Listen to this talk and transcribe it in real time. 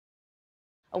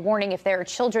A warning: if there are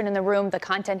children in the room, the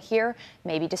content here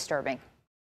may be disturbing.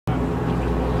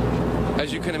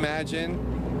 As you can imagine,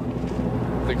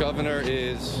 the governor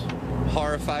is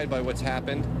horrified by what's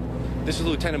happened. This is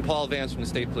Lieutenant Paul Vance from the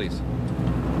State Police.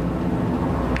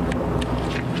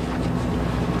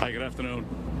 Hi, good afternoon.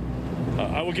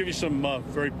 I will give you some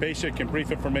very basic and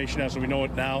brief information as we know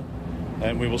it now,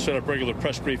 and we will set up regular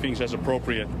press briefings as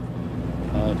appropriate.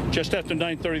 Just after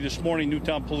 9:30 this morning,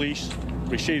 Newtown Police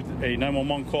received a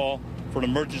 911 call for an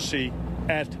emergency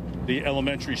at the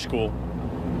elementary school.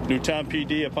 Newtown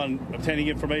PD, upon obtaining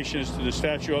information as to the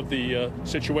stature of the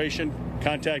situation,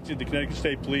 contacted the Connecticut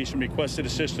State Police and requested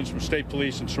assistance from state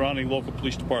police and surrounding local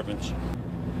police departments.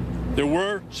 There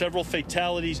were several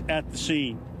fatalities at the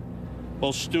scene,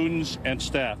 both students and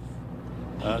staff.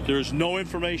 There is no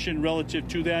information relative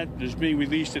to that that is being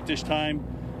released at this time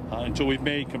until we've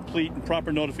made complete and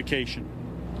proper notification.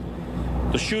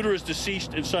 The shooter is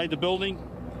deceased inside the building.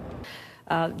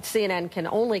 CNN can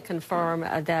only confirm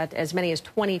that as many as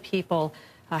 20 people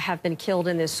have been killed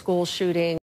in this school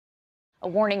shooting. A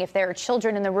warning: if there are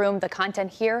children in the room, the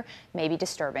content here may be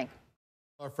disturbing.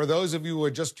 For those of you who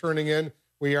are just turning in,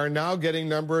 we are now getting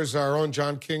numbers. Our own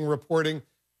John King reporting,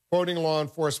 quoting law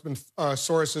enforcement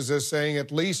sources as saying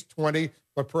at least 20,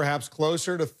 but perhaps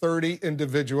closer to 30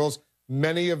 individuals,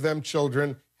 many of them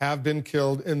children, have been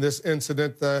killed in this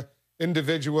incident. The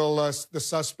individual, the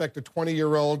suspect, a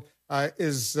 20-year-old,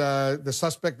 is the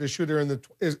suspect, the shooter,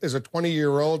 is a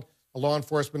 20-year-old, a law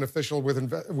enforcement official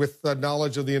with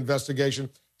knowledge of the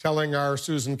investigation, telling our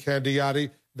Susan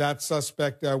Candiati that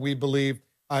suspect, we believe,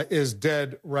 is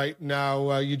dead right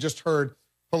now. You just heard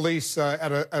police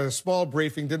at a small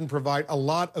briefing didn't provide a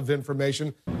lot of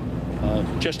information.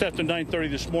 Just after 9:30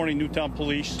 this morning, Newtown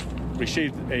Police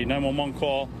received a 911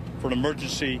 call for an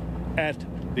emergency at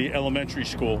the elementary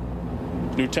school.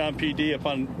 Newtown PD,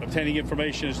 upon obtaining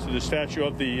information as to the stature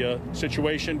of the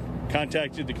situation,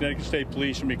 contacted the Connecticut State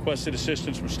Police and requested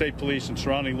assistance from state police and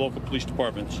surrounding local police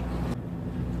departments.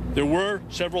 There were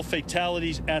several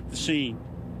fatalities at the scene,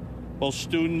 both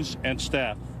students and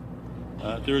staff.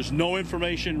 There is no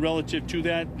information relative to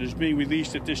that that is being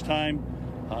released at this time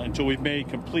until we've made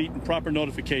complete and proper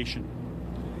notification.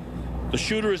 The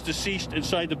shooter is deceased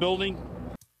inside the building.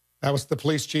 That was the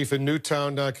police chief in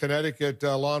Newtown, Connecticut.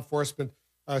 Law enforcement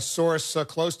source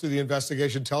close to the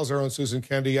investigation tells our own Susan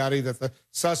Candiati that the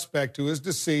suspect, who is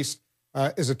deceased,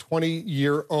 is a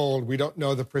 20-year-old. We don't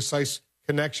know the precise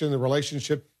connection, the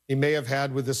relationship he may have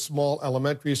had with this small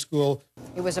elementary school.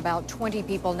 It was about 20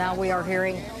 people. Now we are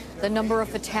hearing the number of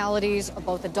fatalities of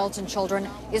both adults and children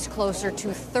is closer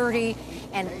to 30,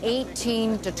 and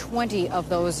 18 to 20 of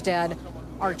those dead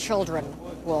are children,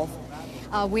 Wolf.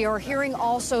 We are hearing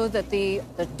also that the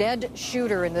dead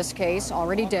shooter in this case,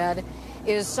 already dead,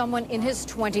 is someone in his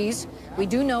 20s. We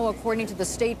do know, according to the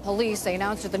state police, they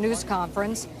announced at the news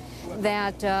conference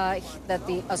that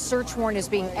a search warrant is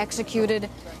being executed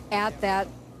at that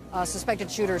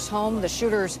suspected shooter's home. The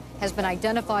shooter has been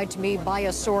identified to me by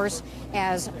a source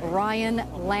as Ryan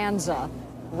Lanza.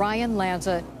 Ryan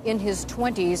Lanza, in his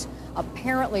 20s.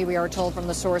 Apparently, we are told from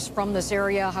the source from this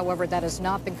area. However, that has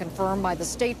not been confirmed by the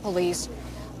state police,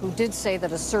 who did say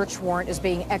that a search warrant is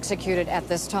being executed at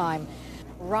this time.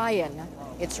 Ryan,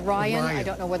 it's Ryan. I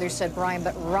don't know whether he said Brian,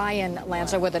 but Ryan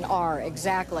Lanza with an R,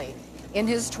 exactly. In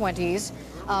his 20s.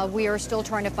 We are still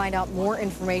trying to find out more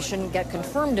information, get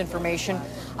confirmed information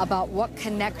about what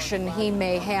connection he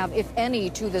may have, if any,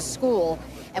 to the school.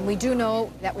 And we do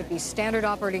know that would be standard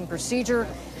operating procedure,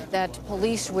 that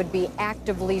police would be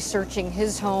actively searching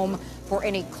his home for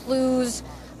any clues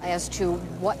as to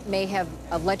what may have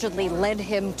allegedly led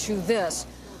him to this.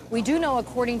 We do know,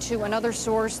 according to another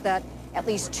source, that at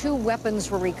least 2 weapons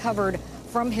were recovered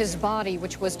from his body,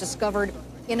 which was discovered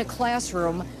in a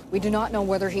classroom. We do not know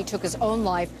whether he took his own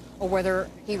life or whether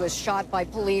he was shot by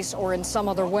police or in some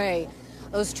other way.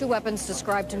 Those 2 weapons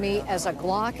described to me as a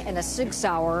Glock and a Sig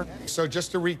Sauer. So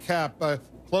just to recap,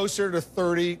 closer to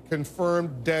 30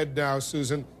 confirmed dead now,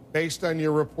 Susan, based on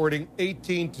your reporting,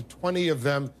 18 to 20 of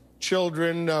them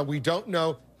children. We don't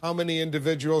know how many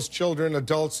individuals, children,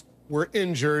 adults, were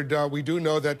injured. We do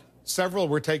know that several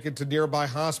were taken to nearby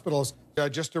hospitals.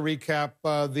 Just to recap,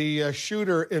 the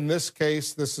shooter in this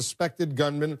case, the suspected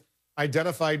gunman,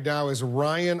 identified now as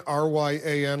Ryan,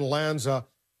 R-Y-A-N, Lanza,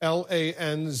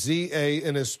 L-A-N-Z-A,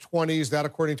 in his 20s. That,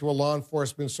 according to a law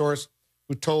enforcement source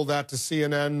who told that to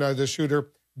CNN. The shooter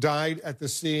died at the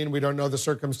scene. We don't know the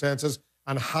circumstances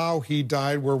on how he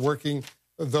died. We're working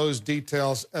those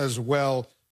details as well.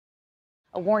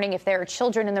 A warning: if there are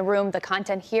children in the room, the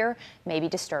content here may be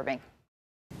disturbing.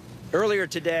 Earlier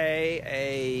today,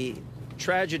 a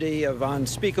tragedy of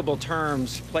unspeakable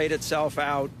terms played itself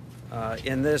out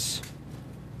in this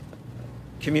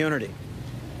community.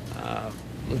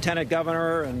 Lieutenant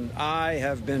Governor and I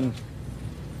have been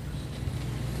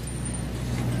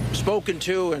spoken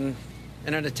to in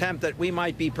an attempt that we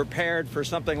might be prepared for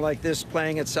something like this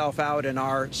playing itself out in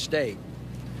our state.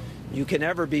 You can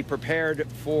never be prepared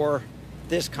for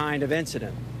this kind of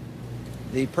incident.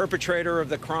 The perpetrator of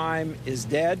the crime is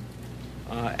dead,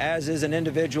 as is an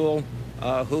individual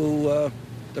who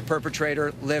the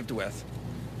perpetrator lived with.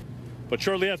 But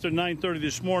shortly after 9:30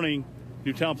 this morning,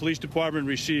 Newtown Police Department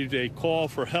received a call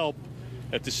for help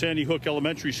at the Sandy Hook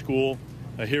Elementary School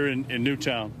here in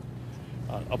Newtown.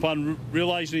 Upon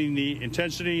realizing the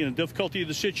intensity and difficulty of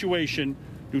the situation,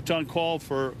 Newtown called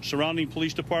for surrounding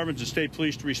police departments and state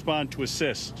police to respond to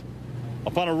assist.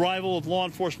 Upon arrival of law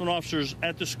enforcement officers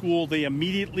at the school, they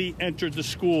immediately entered the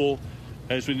school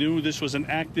as we knew this was an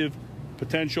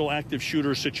potential active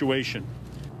shooter situation.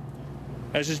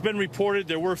 As has been reported,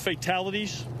 there were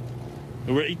fatalities.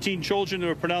 There were 18 children that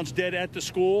were pronounced dead at the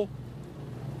school.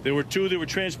 There were 2 that were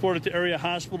transported to area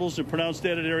hospitals and pronounced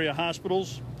dead at area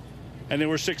hospitals. And there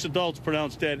were 6 adults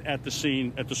pronounced dead at the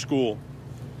scene at the school.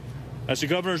 As the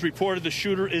governor has reported, the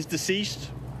shooter is deceased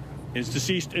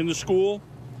in the school.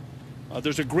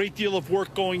 There's a great deal of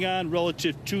work going on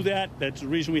relative to that. That's the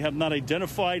reason we have not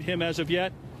identified him as of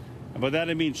yet. And by that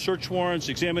I mean search warrants,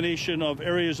 examination of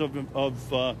areas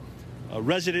of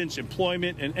residence,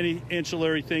 employment, and any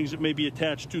ancillary things that may be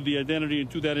attached to the identity and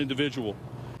to that individual.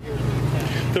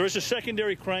 There is a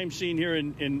secondary crime scene here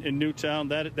in Newtown.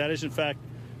 That is in fact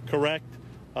correct.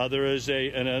 There is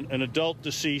an adult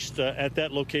deceased at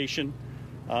that location.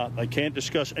 I can't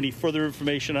discuss any further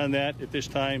information on that at this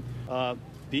time.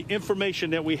 The information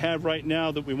that we have right now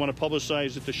that we want to publicize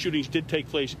is that the shootings did take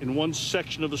place in one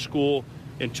section of the school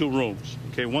in 2 rooms.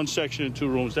 Okay, one section in 2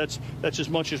 rooms. That's as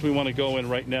much as we want to go in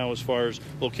right now as far as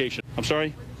location. I'm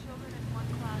sorry?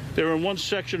 They were in one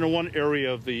section or one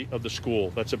area of the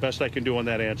school. That's the best I can do on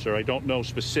that answer. I don't know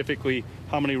specifically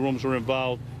how many rooms were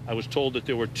involved. I was told that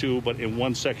there were 2, but in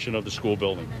one section of the school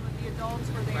building.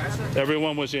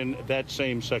 Everyone was in that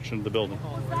same section of the building.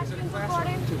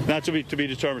 Not to be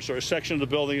determined, sir. A section of the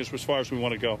building is as far as we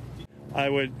want to go.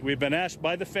 We've been asked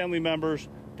by the family members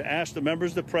to ask the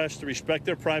members of the press to respect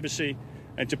their privacy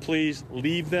and to please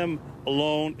leave them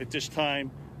alone at this time.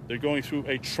 They're going through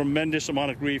a tremendous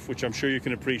amount of grief, which I'm sure you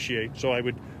can appreciate. So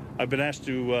I've been asked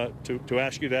to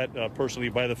ask you that personally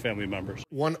by the family members.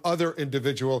 One other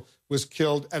individual was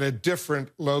killed at a different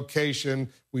location.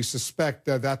 We suspect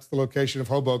that's the location of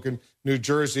Hoboken, New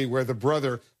Jersey, where the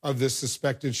brother of this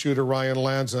suspected shooter, Ryan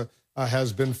Lanza,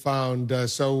 has been found.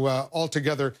 So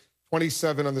altogether,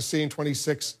 27 on the scene,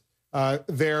 26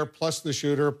 there, plus the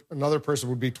shooter. Another person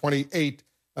would be 28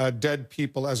 dead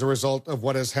people as a result of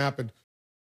what has happened.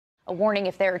 A warning: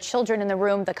 if there are children in the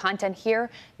room, the content here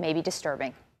may be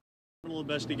disturbing. Criminal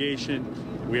investigation.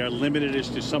 We are limited as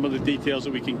to some of the details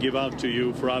that we can give out to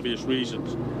you for obvious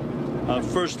reasons.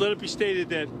 First, let it be stated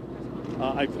that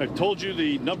I've told you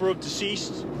the number of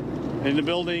deceased in the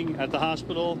building, at the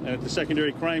hospital, and at the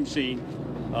secondary crime scene.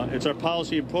 It's our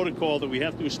policy and protocol that we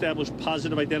have to establish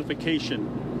positive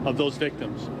identification of those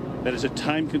victims. That is a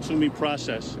time-consuming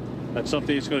process. That's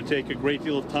something that's going to take a great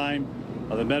deal of time.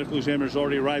 The medical examiner has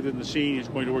already arrived in the scene. He's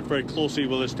going to work very closely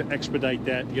with us to expedite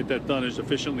that and get that done as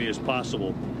efficiently as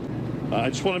possible. I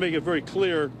just want to make it very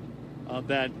clear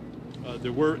that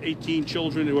there were 18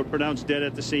 children who were pronounced dead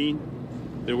at the scene.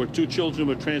 There were 2 children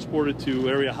who were transported to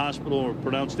area hospital or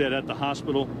pronounced dead at the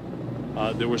hospital.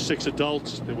 There were 6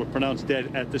 adults that were pronounced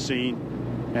dead at the scene.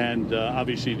 And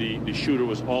obviously the shooter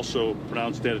was also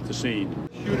pronounced dead at the scene.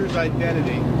 Shooter's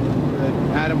identity,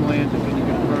 Adam Lanza, can you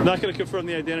confirm? I'm not going to confirm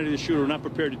the identity of the shooter. We're not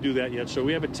prepared to do that yet. So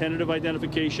we have a tentative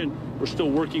identification. We're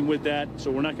still working with that. So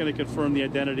we're not going to confirm the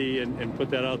identity and put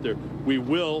that out there. We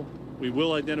will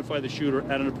identify the shooter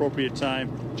at an appropriate time.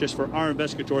 Just for our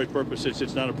investigatory purposes,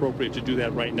 it's not appropriate to do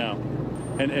that right now.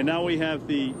 And now we have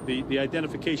the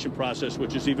identification process,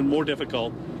 which is even more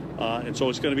difficult. And so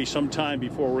it's going to be some time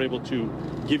before we're able to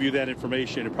give you that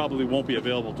information. It probably won't be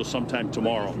available until sometime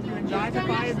tomorrow. Did you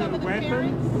identify the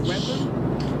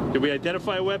weapon? Did we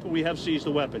identify a weapon? We have seized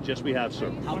the weapon. Yes, we have, sir.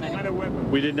 What kind of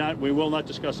weapon? We did not. We will not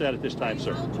discuss that at this time,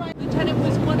 sir. Lieutenant,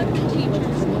 was one of the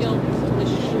teachers killed the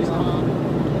shooter's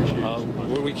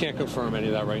mom? We can't confirm any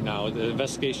of that right now. The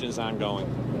investigation is ongoing.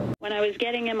 When I was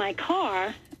getting in my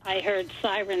car, I heard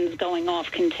sirens going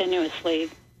off continuously.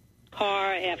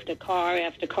 Car after car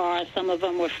after car. Some of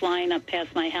them were flying up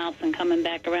past my house and coming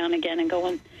back around again and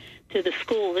going to the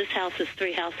school. This house is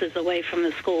 3 houses away from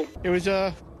the school. It was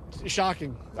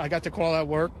shocking. I got the call at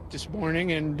work this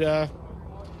morning, and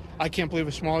I can't believe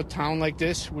a small town like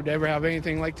this would ever have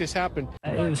anything like this happen.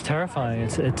 It was terrifying.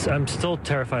 I'm still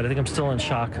terrified. I think I'm still in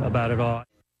shock about it all.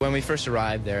 When we first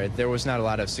arrived there was not a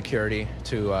lot of security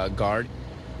to guard,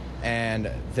 and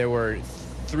there were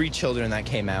 3 children that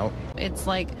came out. It's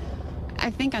like, I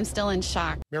think I'm still in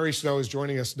shock. Mary Snow is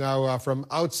joining us now from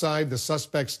outside the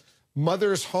suspect's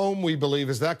mother's home, we believe.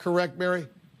 Is that correct, Mary?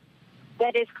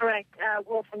 That is correct,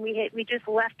 Wolf. And we just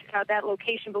left that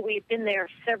location, but we've been there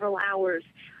several hours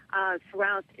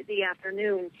throughout the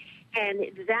afternoon. And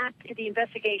the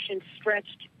investigation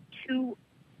stretched to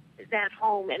that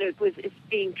home, and it's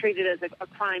being treated as a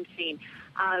crime scene.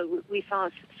 We saw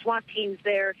SWAT teams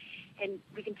there, and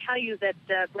we can tell you that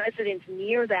residents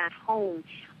near that home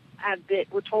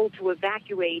were told to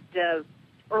evacuate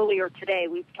earlier today.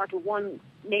 We talked to one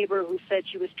neighbor who said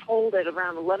she was told at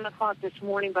around 11 o'clock this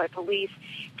morning by police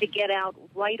to get out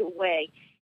right away.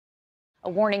 A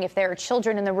warning: if there are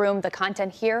children in the room, the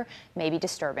content here may be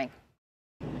disturbing.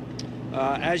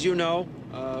 As you know,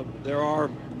 there are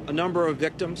a number of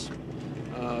victims,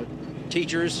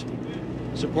 teachers,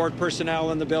 support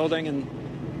personnel in the building, and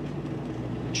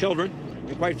children.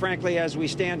 And quite frankly, as we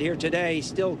stand here today,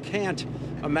 still can't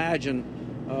imagine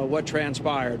what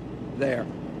transpired there.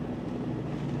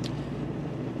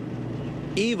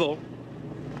 Evil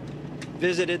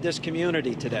visited this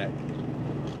community today.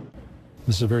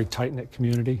 This is a very tight-knit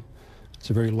community. It's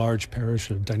a very large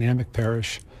parish, a dynamic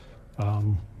parish.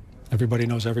 Everybody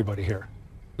knows everybody here.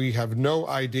 We have no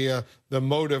idea the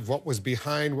motive, what was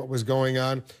behind what was going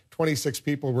on. 26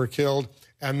 people were killed,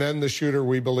 and then the shooter,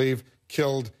 we believe,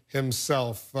 killed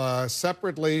himself.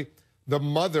 Separately, the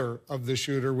mother of the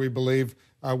shooter, we believe,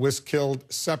 was killed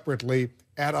separately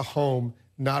at a home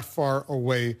not far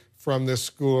away from this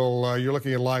school. You're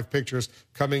looking at live pictures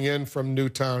coming in from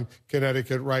Newtown,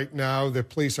 Connecticut right now. The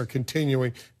police are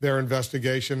continuing their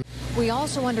investigation. We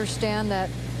also understand that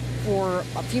for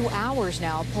a few hours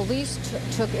now, police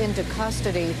took into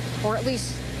custody, or at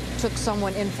least took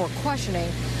someone in for questioning,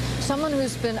 someone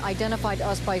who's been identified to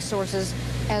us by sources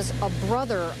as a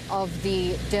brother of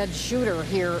the dead shooter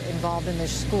here involved in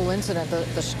this school incident,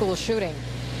 the school shooting.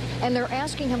 And they're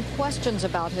asking him questions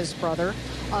about his brother.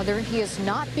 He is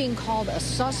not being called a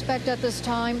suspect at this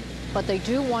time, but they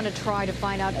do want to try to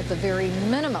find out at the very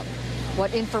minimum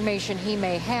what information he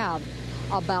may have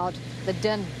about the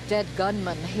dead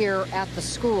gunman here at the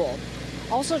school.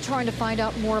 Also trying to find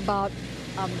out more about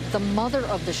the mother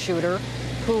of the shooter,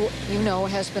 who you know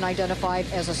has been identified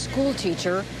as a school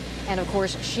teacher. And of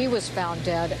course, she was found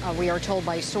dead, we are told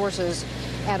by sources,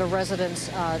 at a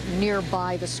residence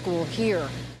nearby the school here.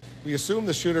 We assume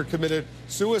the shooter committed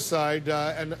suicide,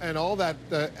 and all that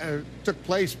took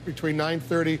place between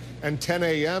 9:30 and 10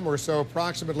 a.m. or so,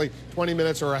 approximately 20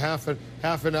 minutes or a half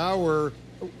an hour.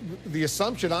 The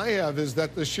assumption I have is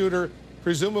that the shooter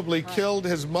presumably killed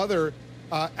his mother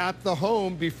at the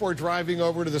home before driving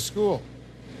over to the school.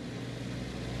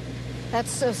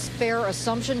 That's a fair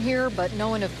assumption here, but no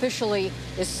one officially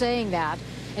is saying that.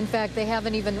 In fact, they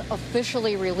haven't even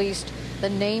officially released the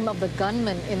name of the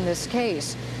gunman in this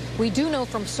case. We do know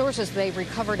from sources they've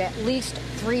recovered at least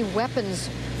 3 weapons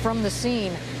from the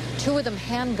scene, 2 of them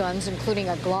handguns, including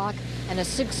a Glock and a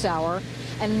Sig Sauer,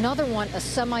 and another one, a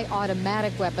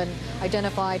semi-automatic weapon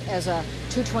identified as a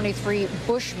 .223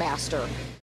 Bushmaster.